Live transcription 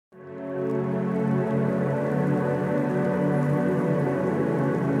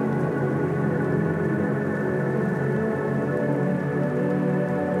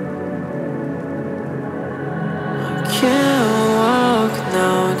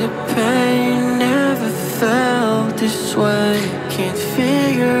the pain, never felt this way. Can't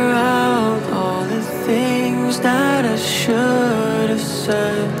figure out all the things that I should have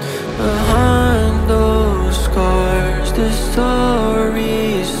said. Behind those scars, the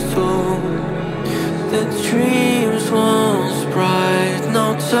stories told. The dreams once bright,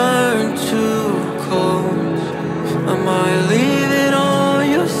 now turn to cold. I might leave it on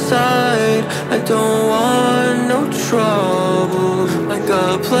your side. I don't want no trouble. I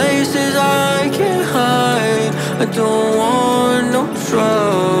got places I can't hide. I don't want no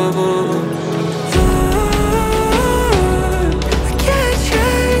trouble. I can't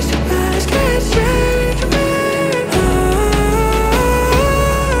change the past, can't change me.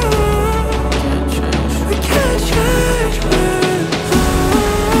 I can't change me.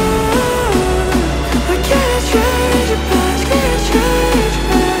 I can't change the past, can't change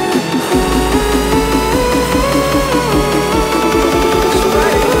me.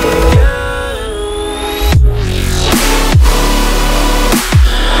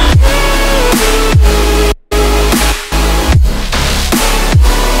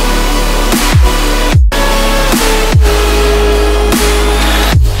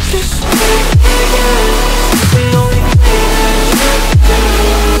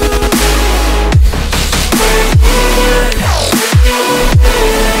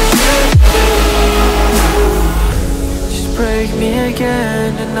 Break me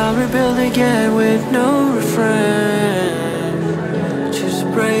again, and I'll rebuild again with no refrain. Just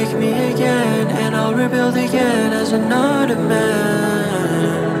break me again, and I'll rebuild again as another man.